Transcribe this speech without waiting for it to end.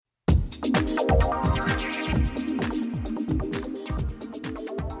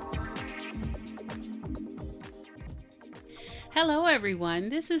Hello, everyone.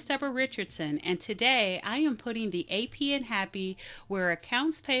 This is Deborah Richardson, and today I am putting the AP in Happy, where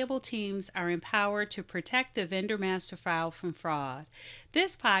accounts payable teams are empowered to protect the vendor master file from fraud.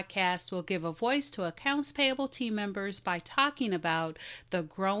 This podcast will give a voice to accounts payable team members by talking about the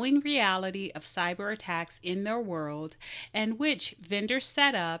growing reality of cyber attacks in their world and which vendor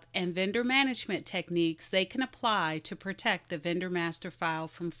setup and vendor management techniques they can apply to protect the vendor master file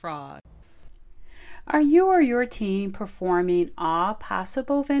from fraud. Are you or your team performing all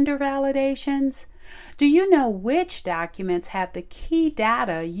possible vendor validations? Do you know which documents have the key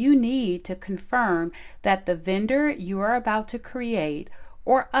data you need to confirm that the vendor you are about to create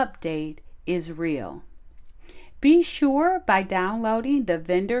or update is real? Be sure by downloading the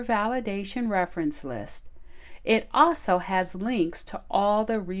Vendor Validation Reference List. It also has links to all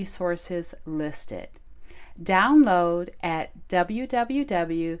the resources listed. Download at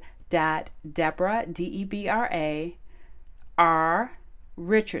www.Deborah, D-E-B-R-A, R.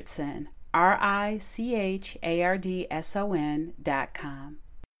 Richardson, RICHARDSON.com.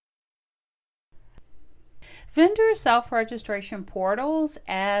 Vendor self-registration portals,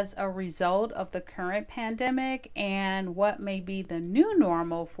 as a result of the current pandemic and what may be the new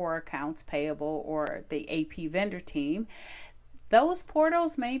normal for accounts payable or the AP vendor team, those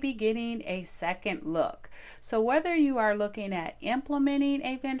portals may be getting a second look. So whether you are looking at implementing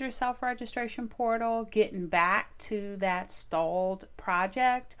a vendor self-registration portal, getting back to that stalled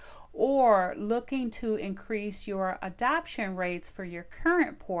project, or looking to increase your adoption rates for your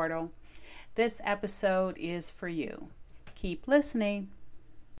current portal, this episode is for you. Keep listening.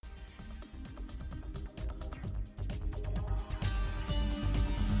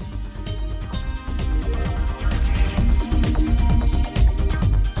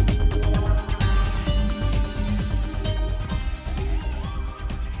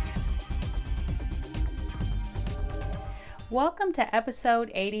 Welcome to episode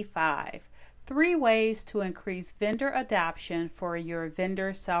 85, 3 ways to increase vendor adoption for your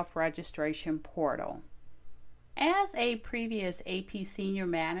vendor self-registration portal. As a previous AP senior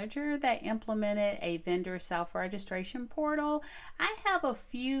manager that implemented a vendor self-registration portal, I have a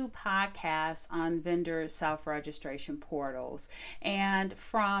few podcasts on vendor self-registration portals. And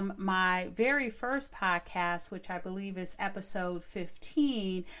from my very first podcast, which I believe is episode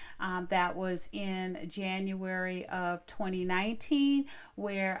 15, that was in January of 2019,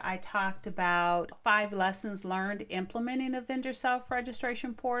 where I talked about 5 lessons learned implementing a vendor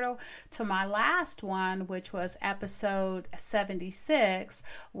self-registration portal, to my last one, which was episode 76,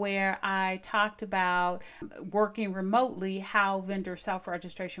 where I talked about working remotely, how vendor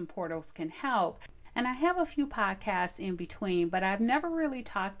self-registration portals can help. And I have a few podcasts in between, but I've never really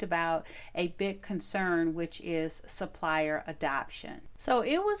talked about a big concern, which is supplier adoption. So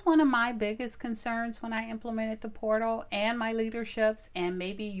it was one of my biggest concerns when I implemented the portal, and my leadership's, and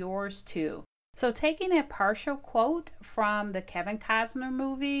maybe yours too. So taking a partial quote from the Kevin Costner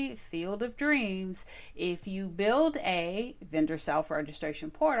movie, Field of Dreams, if you build a vendor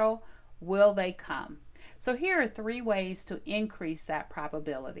self-registration portal, will they come? So here are 3 ways to increase that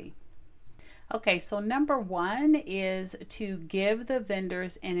probability. Okay, so number 1 is to give the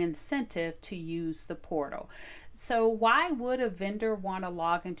vendors an incentive to use the portal. So why would a vendor want to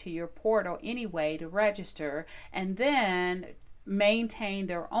log into your portal anyway to register and then maintain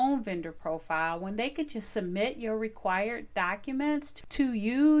their own vendor profile when they could just submit your required documents to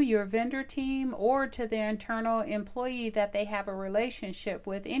you, your vendor team, or to their internal employee that they have a relationship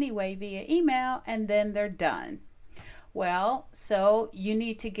with anyway via email, and then they're done? Well, so you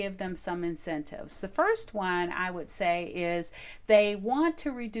need to give them some incentives. The first one I would say is they want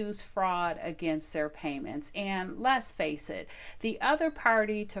to reduce fraud against their payments. And let's face it, the other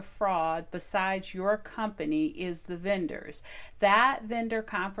party to fraud besides your company is the vendors. That vendor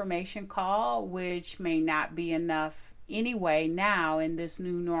confirmation call, which may not be enough anyway now in this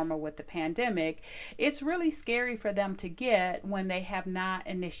new normal with the pandemic, it's really scary for them to get when they have not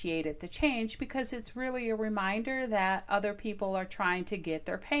initiated the change, because it's really a reminder that other people are trying to get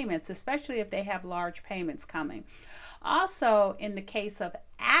their payments, especially if they have large payments coming. Also, in the case of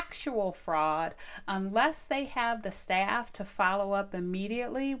actual fraud, unless they have the staff to follow up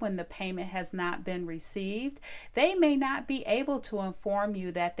immediately when the payment has not been received, they may not be able to inform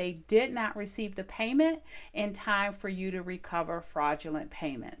you that they did not receive the payment in time for you to recover fraudulent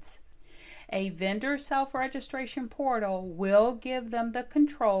payments. A vendor self-registration portal will give them the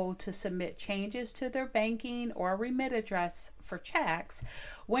control to submit changes to their banking or remit address for checks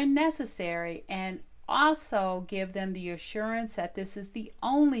when necessary, and also give them the assurance that this is the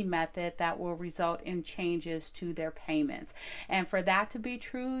only method that will result in changes to their payments. And for that to be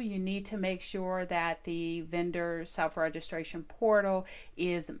true, you need to make sure that the vendor self-registration portal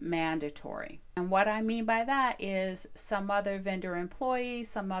is mandatory. And what I mean by that is some other vendor employee,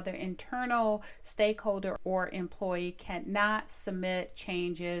 some other internal stakeholder or employee cannot submit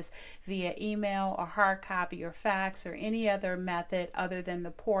changes via email or hard copy or fax or any other method other than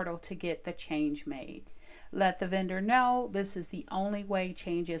the portal to get the change made. Let the vendor know this is the only way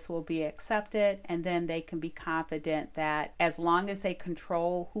changes will be accepted, and then they can be confident that as long as they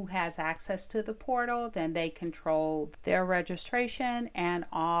control who has access to the portal, then they control their registration and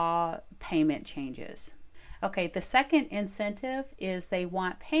all payment changes. Okay, the second incentive is they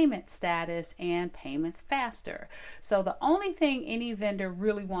want payment status and payments faster. So the only thing any vendor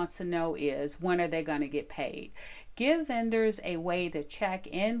really wants to know is when are they going to get paid. Give vendors a way to check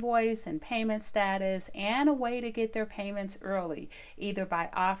invoice and payment status and a way to get their payments early, either by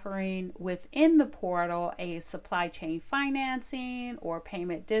offering within the portal a supply chain financing or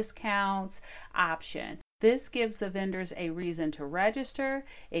payment discounts option. This gives the vendors a reason to register.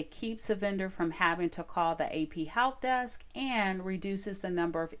 It keeps the vendor from having to call the AP help desk and reduces the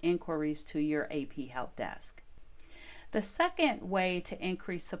number of inquiries to your AP help desk. The second way to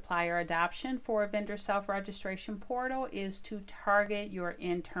increase supplier adoption for a vendor self-registration portal is to target your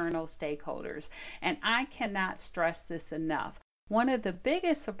internal stakeholders. And I cannot stress this enough. One of the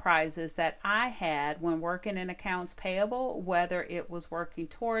biggest surprises that I had when working in accounts payable, whether it was working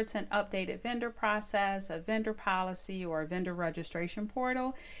towards an updated vendor process, a vendor policy, or a vendor registration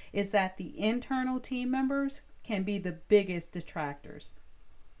portal, is that the internal team members can be the biggest detractors.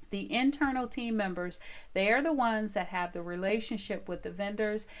 The internal team members, they are the ones that have the relationship with the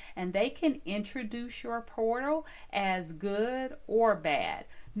vendors, and they can introduce your portal as good or bad,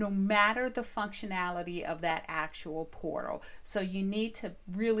 no matter the functionality of that actual portal. So you need to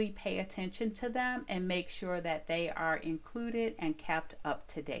really pay attention to them and make sure that they are included and kept up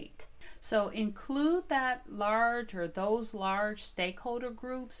to date. So include that large or those large stakeholder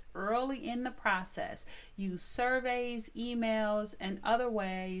groups early in the process. Use surveys, emails, and other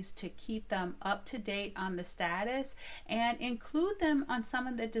ways to keep them up to date on the status, and include them on some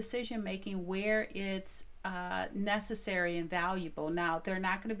of the decision making where it's necessary and valuable. Now, they're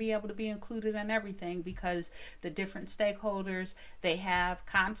not going to be able to be included in everything because the different stakeholders, they have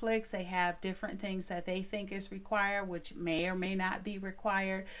conflicts, they have different things that they think is required, which may or may not be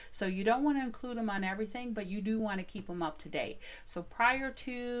required. So you don't want to include them on everything, but you do want to keep them up to date. So prior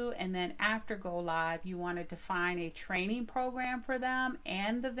to and then after go live, you want to define a training program for them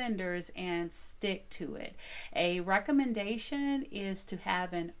and the vendors and stick to it. A recommendation is to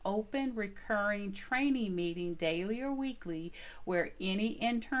have an open recurring training meeting daily or weekly where any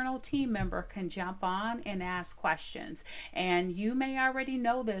internal team member can jump on and ask questions. And you may already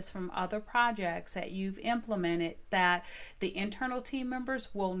know this from other projects that you've implemented, that the internal team members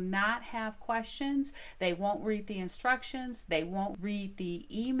will not have questions. They won't read the instructions. They won't read the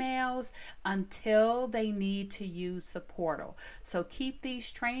emails until they need to use the portal. So keep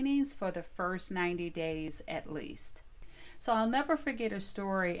these trainings for the first 90 days at least. So I'll never forget a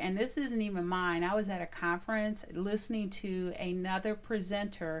story, and this isn't even mine. I was at a conference listening to another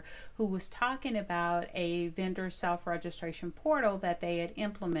presenter who was talking about a vendor self-registration portal that they had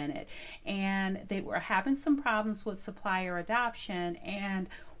implemented, and they were having some problems with supplier adoption, and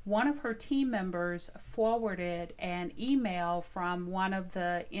one of her team members forwarded an email from one of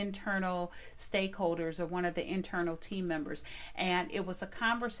the internal stakeholders or one of the internal team members. And it was a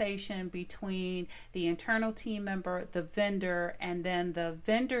conversation between the internal team member, the vendor, and then the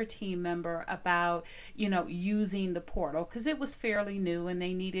vendor team member about, using the portal, because it was fairly new and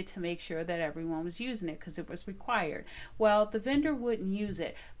they needed to make sure that everyone was using it because it was required. Well, the vendor wouldn't use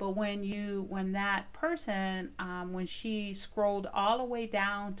it, but when that person, when she scrolled all the way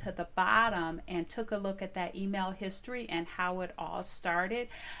down to the bottom and took a look at that email history and how it all started,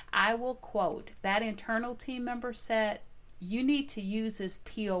 I will quote, that internal team member said, "You need to use this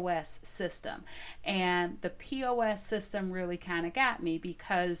POS system." And the POS system really kind of got me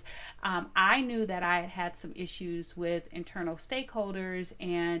because I knew that I had some issues with internal stakeholders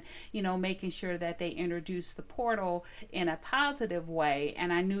and, making sure that they introduced the portal in a positive way.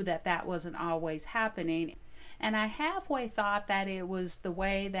 And I knew that that wasn't always happening. And I halfway thought that it was the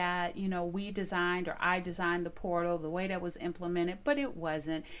way that, we designed, or I designed the portal, the way that was implemented, but it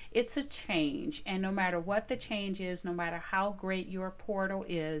wasn't. It's a change. And no matter what the change is, no matter how great your portal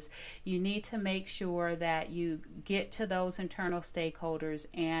is, you need to make sure that you get to those internal stakeholders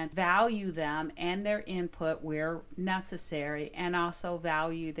and value them and their input where necessary, and also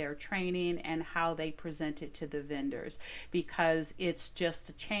value their training and how they present it to the vendors, because it's just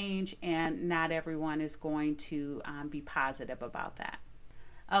a change and not everyone is going to be positive about that.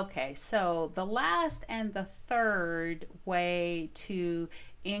 Okay, so the last and the third way to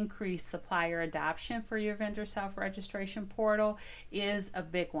increase supplier adoption for your vendor self-registration portal is a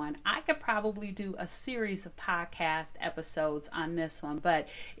big one. I could probably do a series of podcast episodes on this one, but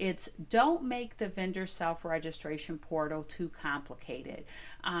it's don't make the vendor self-registration portal too complicated.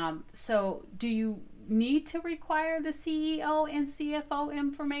 So do you need to require the CEO and CFO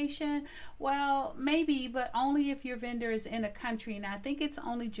information? Well, maybe, but only if your vendor is in a country, and I think it's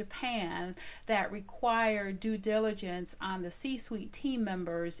only Japan that require due diligence on the C-suite team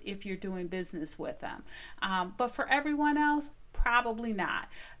members if you're doing business with them. But for everyone else, probably not.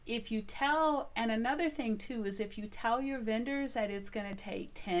 And another thing too is if you tell your vendors that it's going to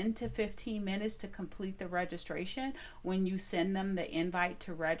take 10 to 15 minutes to complete the registration when you send them the invite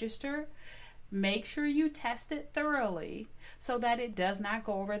to register, make sure you test it thoroughly so that it does not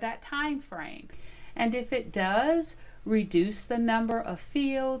go over that time frame. And if it does, reduce the number of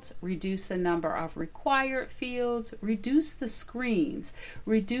fields, reduce the number of required fields, reduce the screens,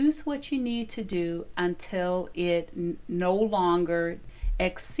 reduce what you need to do until it no longer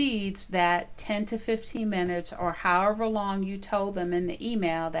exceeds that 10 to 15 minutes or however long you told them in the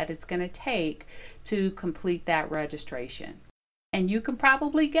email that it's going to take to complete that registration. And you can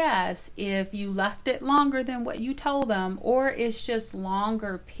probably guess if you left it longer than what you told them, or it's just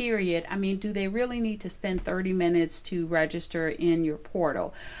longer period. I mean, do they really need to spend 30 minutes to register in your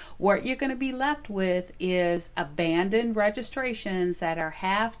portal? What you're going to be left with is abandoned registrations that are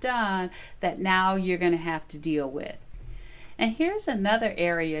half done that now you're going to have to deal with. And here's another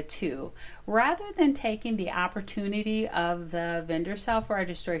area too. Rather than taking the opportunity of the vendor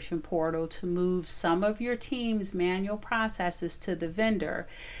self-registration portal to move some of your team's manual processes to the vendor,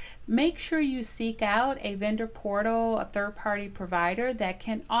 make sure you seek out a vendor portal, a third-party provider that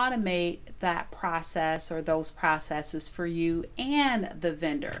can automate that process or those processes for you and the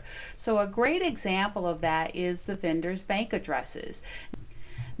vendor. So a great example of that is the vendor's bank addresses.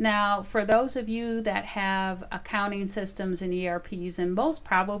 Now, for those of you that have accounting systems and ERPs, and most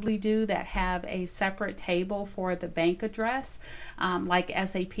probably do, that have a separate table for the bank address, like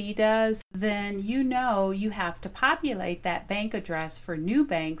SAP does, then you have to populate that bank address for new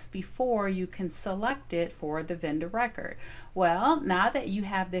banks before you can select it for the vendor record. Well, now that you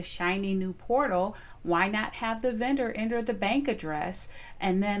have this shiny new portal, why not have the vendor enter the bank address,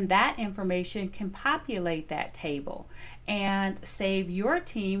 and then that information can populate that table and save your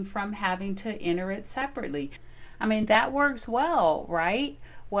team from having to enter it separately. I mean, that works well, right?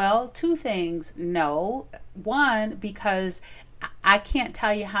 Well, two things. No. One, because I can't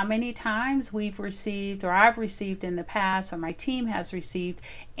tell you how many times we've received, or I've received in the past, or my team has received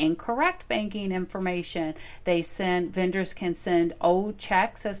incorrect banking information. Vendors can send old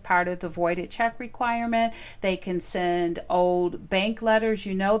checks as part of the voided check requirement. They can send old bank letters,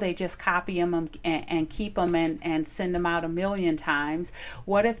 they just copy them and keep them and send them out a million times.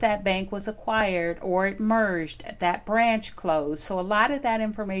 What if that bank was acquired or it merged, that branch closed? So a lot of that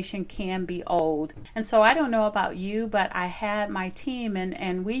information can be old. And so I don't know about you, but I had my team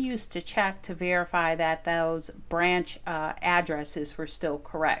and we used to check to verify that those branch addresses were still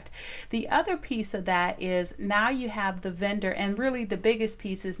correct. The other piece of that is now you have the vendor, and really the biggest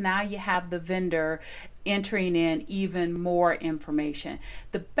piece is now you have the vendor entering in even more information.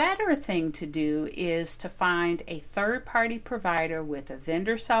 The better thing to do is to find a third-party provider with a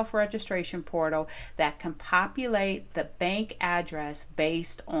vendor self-registration portal that can populate the bank address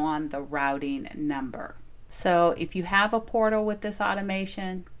based on the routing number. So if you have a portal with this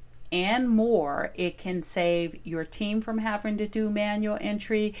automation and more, it can save your team from having to do manual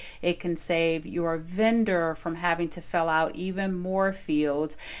entry. It can save your vendor from having to fill out even more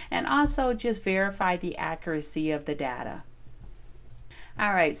fields, and also just verify the accuracy of the data.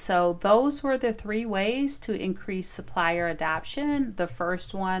 All right, so those were the 3 ways to increase supplier adoption. The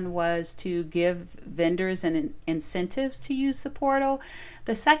first one was to give vendors incentives to use the portal.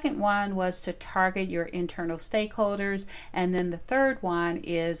 The second one was to target your internal stakeholders. And then the third one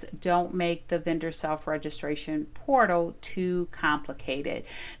is don't make the vendor self-registration portal too complicated.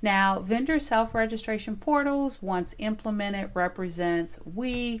 Now, vendor self-registration portals, once implemented, represents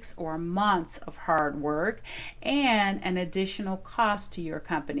weeks or months of hard work and an additional cost to your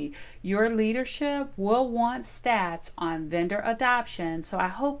company. Your leadership will want stats on vendor adoption, so I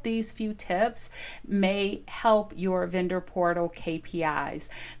hope these few tips may help your vendor portal KPIs.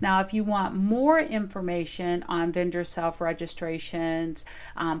 Now, if you want more information on vendor self-registrations,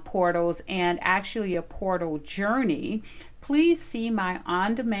 portals, and actually a portal journey, please see my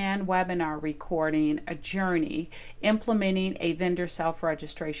on-demand webinar recording, A Journey, Implementing a Vendor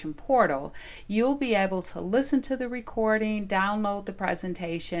Self-Registration Portal. You'll be able to listen to the recording, download the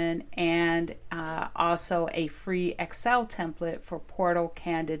presentation, and also a free Excel template for portal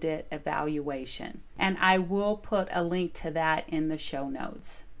candidate evaluation. And I will put a link to that in the show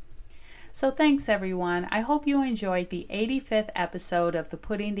notes. So thanks everyone. I hope you enjoyed the 85th episode of the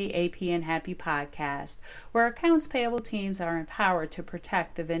Putting the AP in Happy podcast, where accounts payable teams are empowered to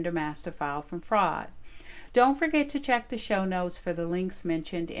protect the vendor master file from fraud. Don't forget to check the show notes for the links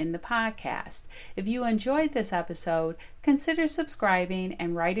mentioned in the podcast. If you enjoyed this episode, consider subscribing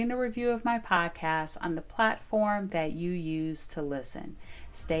and writing a review of my podcast on the platform that you use to listen.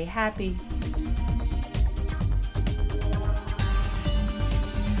 Stay happy.